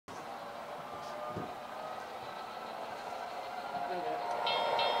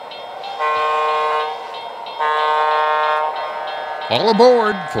All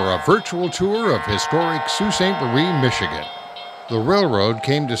aboard for a virtual tour of historic Sault Ste. Marie, Michigan. The railroad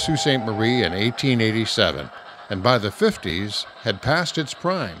came to Sault Ste. Marie in 1887, and by the 50s had passed its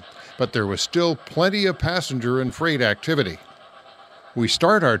prime, but there was still plenty of passenger and freight activity. We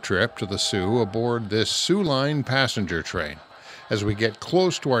start our trip to the Soo aboard this Soo Line passenger train. As we get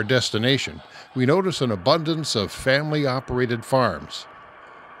close to our destination, we notice an abundance of family-operated farms.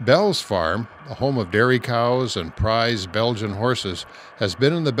 Bell's Farm, a home of dairy cows and prize Belgian horses, has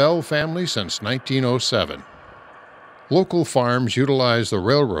been in the Bell family since 1907. Local farms utilize the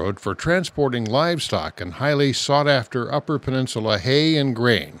railroad for transporting livestock and highly sought-after Upper Peninsula hay and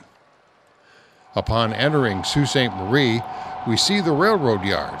grain. Upon entering Sault Ste. Marie, we see the railroad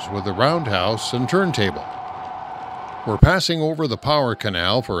yards with the roundhouse and turntable. We're passing over the power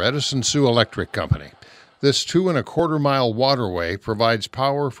canal for Edison Sioux Electric Company. This 2.25-mile waterway provides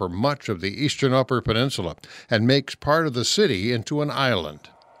power for much of the eastern Upper Peninsula and makes part of the city into an island.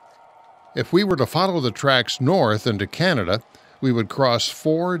 If we were to follow the tracks north into Canada, we would cross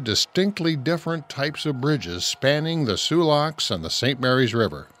 4 distinctly different types of bridges spanning the Soo Locks and the St. Mary's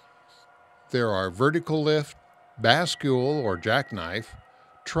River. There are vertical lift, bascule or jackknife,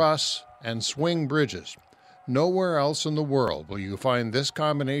 truss, and swing bridges. Nowhere else in the world will you find this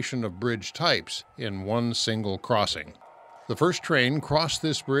combination of bridge types in one single crossing. The first train crossed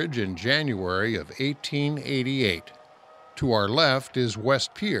this bridge in January of 1888. To our left is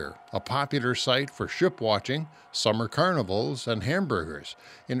West Pier, a popular site for ship watching, summer carnivals, and hamburgers.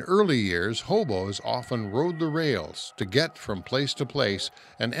 In early years, hobos often rode the rails to get from place to place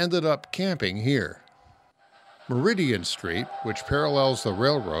and ended up camping here. Meridian Street, which parallels the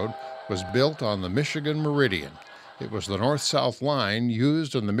railroad, was built on the Michigan Meridian. It was the north-south line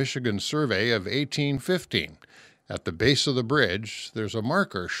used in the Michigan Survey of 1815. At the base of the bridge, there's a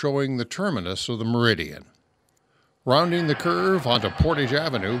marker showing the terminus of the meridian. Rounding the curve onto Portage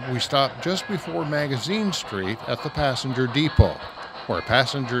Avenue, we stop just before Magazine Street at the passenger depot, where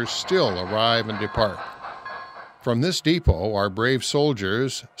passengers still arrive and depart. From this depot, our brave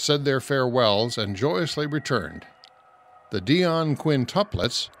soldiers said their farewells and joyously returned. The Dion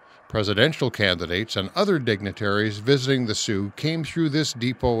quintuplets, presidential candidates, and other dignitaries visiting the Soo came through this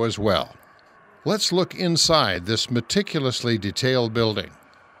depot as well. Let's look inside this meticulously detailed building.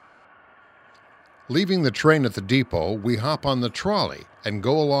 Leaving the train at the depot, we hop on the trolley and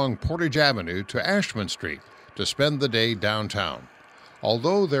go along Portage Avenue to Ashman Street to spend the day downtown.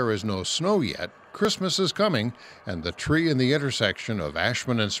 Although there is no snow yet, Christmas is coming, and the tree in the intersection of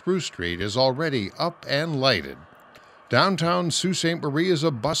Ashman and Spruce Street is already up and lighted. Downtown Sault Ste. Marie is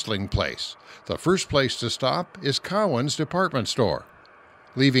a bustling place. The first place to stop is Cowan's department store.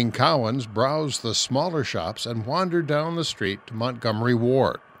 Leaving Cowan's, browse the smaller shops and wander down the street to Montgomery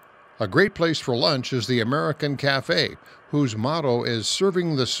Ward. A great place for lunch is the American Cafe, whose motto is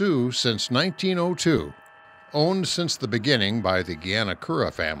 "Serving the Sioux since 1902. Owned since the beginning by the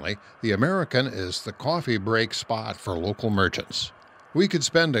Gianakura family, the American is the coffee break spot for local merchants. We could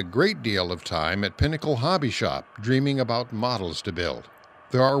spend a great deal of time at Pinnacle Hobby Shop dreaming about models to build.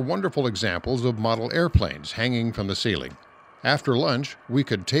 There are wonderful examples of model airplanes hanging from the ceiling. After lunch, we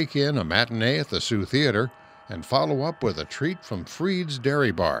could take in a matinee at the Sioux Theater and follow up with a treat from Freed's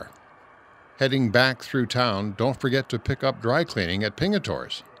Dairy Bar. Heading back through town, don't forget to pick up dry cleaning at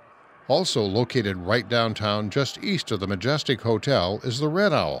Pingator's. Also located right downtown, just east of the Majestic Hotel, is the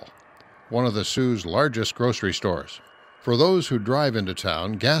Red Owl, one of the Sioux's largest grocery stores. For those who drive into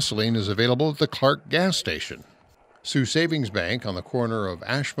town, gasoline is available at the Clark gas station. Sioux Savings Bank on the corner of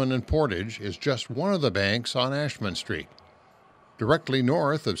Ashman and Portage is just one of the banks on Ashman Street. Directly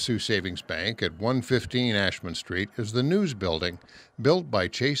north of Sioux Savings Bank at 115 Ashman Street is the News Building, built by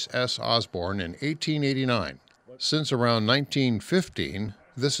Chase S. Osborne in 1889. Since around 1915,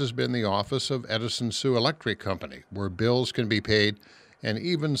 this has been the office of Edison Sioux Electric Company, where bills can be paid and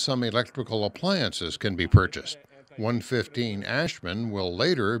even some electrical appliances can be purchased. 115 Ashman will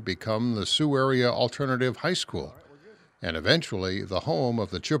later become the Sioux Area Alternative High School and eventually the home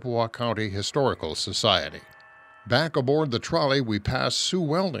of the Chippewa County Historical Society. Back aboard the trolley, we pass Sioux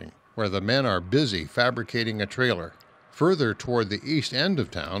Welding, where the men are busy fabricating a trailer. Further toward the east end of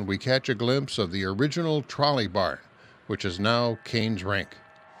town, we catch a glimpse of the original trolley barn, which is now Cain's Rink.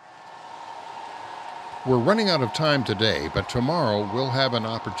 We're running out of time today, but tomorrow we'll have an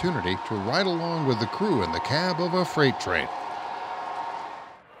opportunity to ride along with the crew in the cab of a freight train.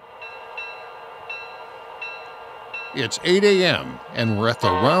 It's 8 a.m. and we're at the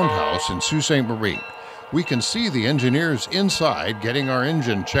Roundhouse in Sault Ste. Marie. We can see the engineers inside getting our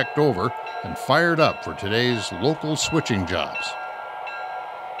engine checked over and fired up for today's local switching jobs.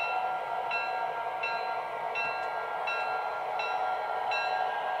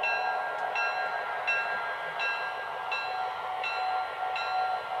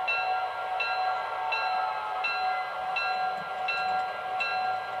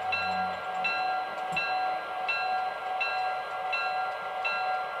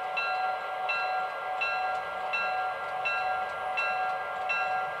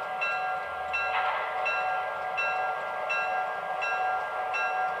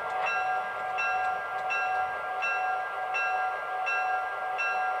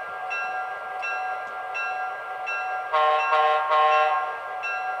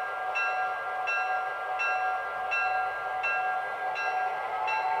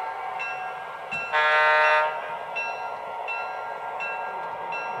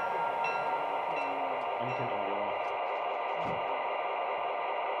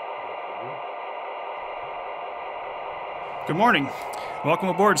 Good morning. Welcome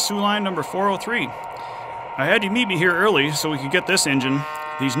aboard Soo Line number 403. I had you meet me here early so we could get this engine.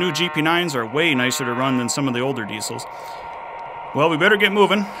 These new GP9s are way nicer to run than some of the older diesels. Well, we better get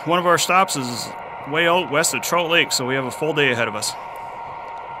moving. One of our stops is way out west of Trout Lake, so we have a full day ahead of us.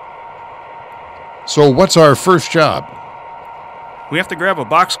 So what's our first job? We have to grab a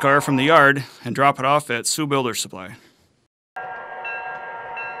boxcar from the yard and drop it off at Soo Builder Supply.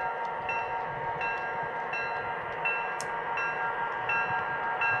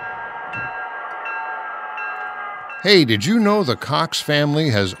 Hey, did you know the Cox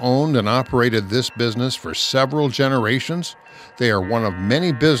family has owned and operated this business for several generations? They are one of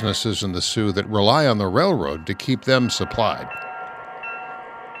many businesses in the Soo that rely on the railroad to keep them supplied.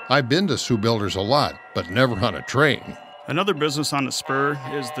 I've been to Soo Builders a lot, but never on a train. Another business on the spur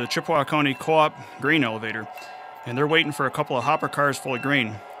is the Chippewa County Co-op grain elevator, and they're waiting for a couple of hopper cars full of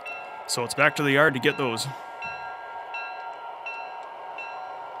grain. So it's back to the yard to get those.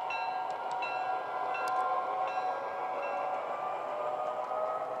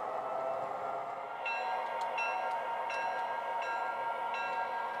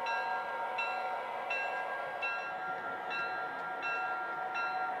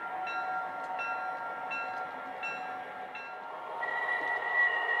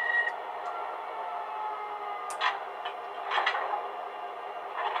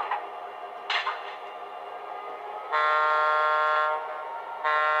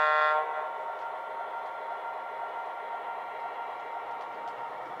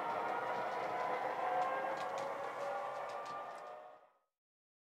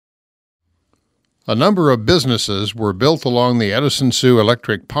 A number of businesses were built along the Edison-Soo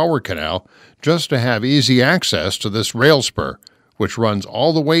Electric Power Canal just to have easy access to this rail spur, which runs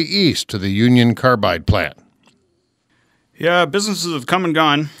all the way east to the Union Carbide plant. Yeah, businesses have come and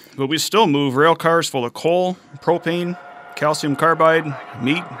gone, but we still move rail cars full of coal, propane, calcium carbide,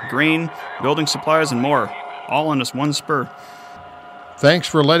 meat, grain, building supplies, and more, all on this one spur. Thanks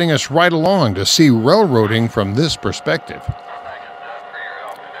for letting us ride along to see railroading from this perspective.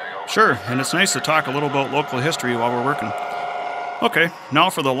 Sure, and it's nice to talk a little about local history while we're working. Okay, now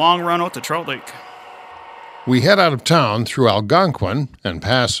for the long run out to Trout Lake. We head out of town through Algonquin and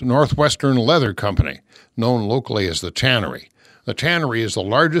pass Northwestern Leather Company, known locally as the Tannery. The Tannery is the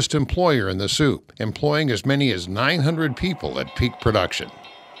largest employer in the Soo, employing as many as 900 people at peak production.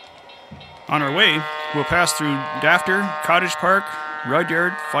 On our way, we'll pass through Dafter, Cottage Park,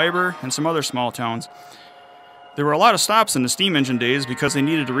 Rudyard, Fiber, and some other small towns. There were a lot of stops in the steam engine days because they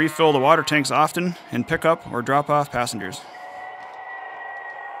needed to refill the water tanks often and pick up or drop off passengers.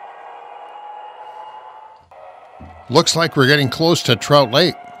 Looks like we're getting close to Trout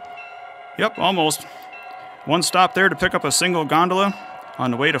Lake. Yep, almost. One stop there to pick up a single gondola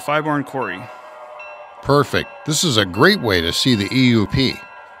on the way to Fiborn Quarry. Perfect. This is a great way to see the EUP.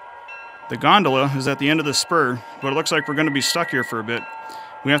 The gondola is at the end of the spur, but it looks like we're going to be stuck here for a bit.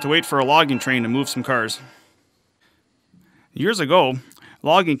 We have to wait for a logging train to move some cars. Years ago,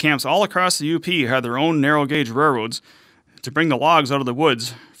 logging camps all across the UP had their own narrow-gauge railroads to bring the logs out of the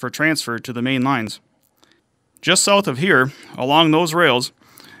woods for transfer to the main lines. Just south of here, along those rails,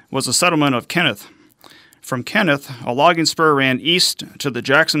 was the settlement of Kenneth. From Kenneth, a logging spur ran east to the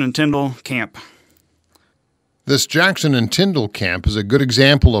Jackson and Tyndall camp. This Jackson and Tyndall camp is a good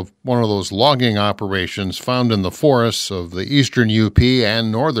example of one of those logging operations found in the forests of the eastern UP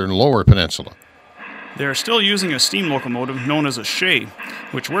and northern Lower Peninsula. They are still using a steam locomotive known as a shay,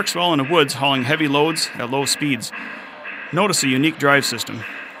 which works well in the woods hauling heavy loads at low speeds. Notice the unique drive system.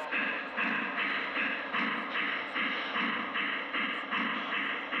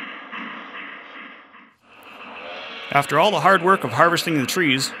 After all the hard work of harvesting the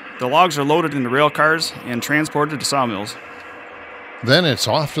trees, the logs are loaded into rail cars and transported to sawmills. Then it's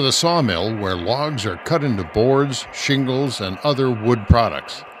off to the sawmill where logs are cut into boards, shingles, and other wood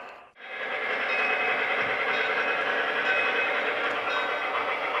products.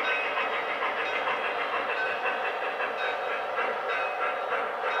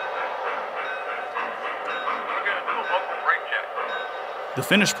 The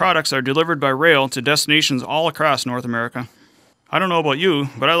finished products are delivered by rail to destinations all across North America. I don't know about you,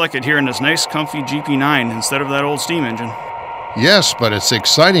 but I like it here in this nice, comfy GP9 instead of that old steam engine. Yes, but it's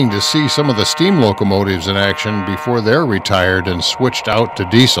exciting to see some of the steam locomotives in action before they're retired and switched out to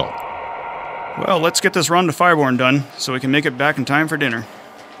diesel. Well, let's get this run to Fiborn done so we can make it back in time for dinner.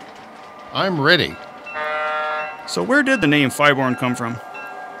 I'm ready. So where did the name Fiborn come from?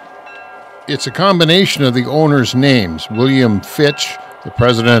 It's a combination of the owners' names, William Fitch, the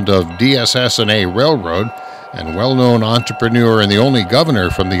president of DSS&A Railroad, and well-known entrepreneur and the only governor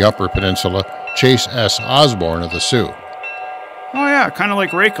from the Upper Peninsula, Chase S. Osborne of the Soo. Yeah, kind of like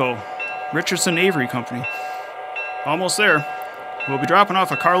Rayco, Richardson Avery Company. Almost there. We'll be dropping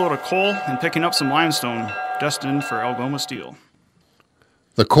off a carload of coal and picking up some limestone, destined for Algoma Steel.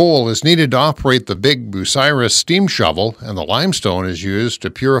 The coal is needed to operate the big Bucyrus steam shovel, and the limestone is used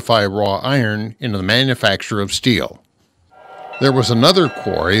to purify raw iron into the manufacture of steel. There was another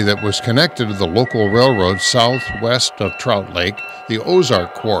quarry that was connected to the local railroad southwest of Trout Lake, the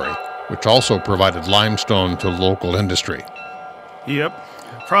Ozark Quarry, which also provided limestone to local industry. Yep.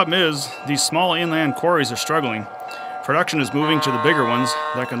 Problem is, these small inland quarries are struggling. Production is moving to the bigger ones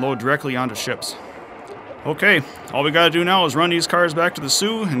that can load directly onto ships. Okay, all we gotta do now is run these cars back to the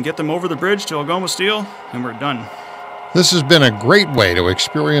Soo and get them over the bridge to Algoma Steel, and we're done. This has been a great way to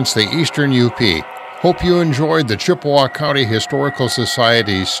experience the Eastern UP. Hope you enjoyed the Chippewa County Historical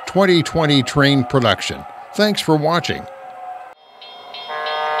Society's 2020 train production. Thanks for watching.